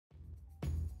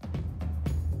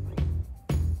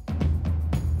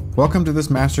Welcome to this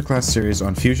masterclass series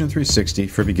on Fusion 360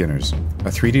 for beginners,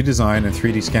 a 3D design and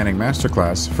 3D scanning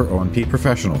masterclass for O&P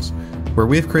professionals, where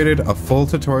we've created a full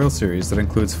tutorial series that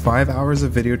includes 5 hours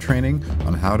of video training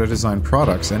on how to design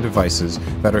products and devices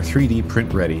that are 3D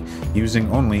print ready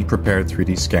using only prepared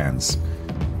 3D scans.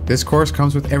 This course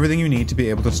comes with everything you need to be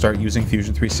able to start using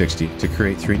Fusion 360 to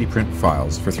create 3D print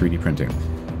files for 3D printing.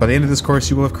 By the end of this course,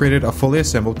 you will have created a fully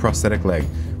assembled prosthetic leg,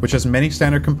 which has many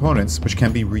standard components which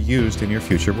can be reused in your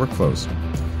future workflows.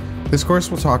 This course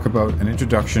will talk about an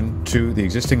introduction to the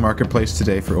existing marketplace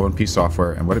today for O&P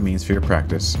software and what it means for your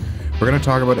practice. We're going to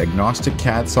talk about agnostic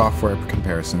CAD software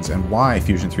comparisons and why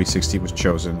Fusion 360 was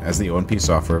chosen as the O&P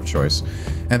software of choice.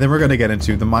 And then we're going to get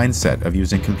into the mindset of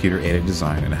using computer-aided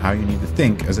design and how you need to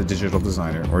think as a digital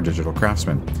designer or digital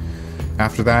craftsman.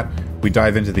 After that, we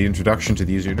dive into the introduction to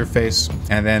the user interface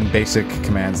and then basic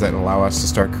commands that allow us to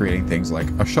start creating things like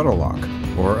a shuttle lock,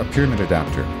 or a pyramid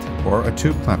adapter, or a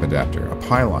tube clamp adapter, a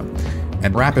pylon,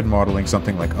 and rapid modeling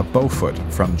something like a bow foot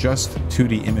from just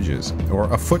 2D images, or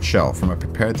a foot shell from a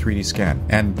prepared 3D scan.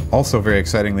 And also very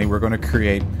excitingly, we're going to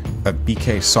create a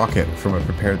BK socket from a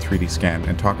prepared 3D scan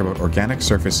and talk about organic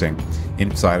surfacing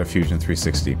inside of Fusion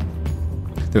 360.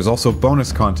 There's also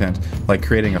bonus content like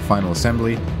creating a final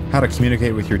assembly, how to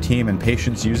communicate with your team and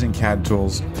patients using CAD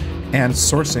tools, and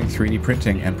sourcing 3D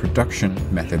printing and production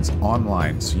methods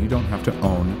online so you don't have to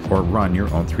own or run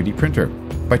your own 3D printer.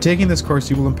 By taking this course,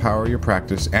 you will empower your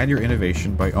practice and your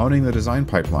innovation by owning the design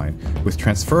pipeline with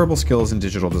transferable skills in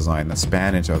digital design that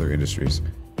span into other industries.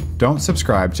 Don't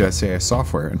subscribe to SAS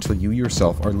software until you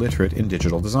yourself are literate in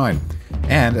digital design,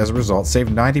 and as a result, save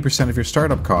 90% of your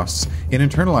startup costs in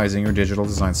internalizing your digital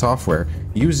design software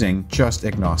using just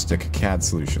agnostic CAD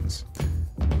solutions.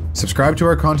 Subscribe to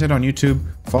our content on YouTube,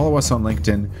 follow us on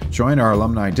LinkedIn, join our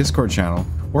alumni Discord channel,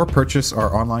 or purchase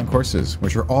our online courses,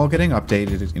 which are all getting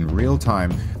updated in real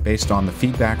time based on the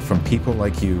feedback from people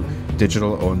like you,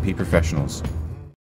 digital O&P professionals.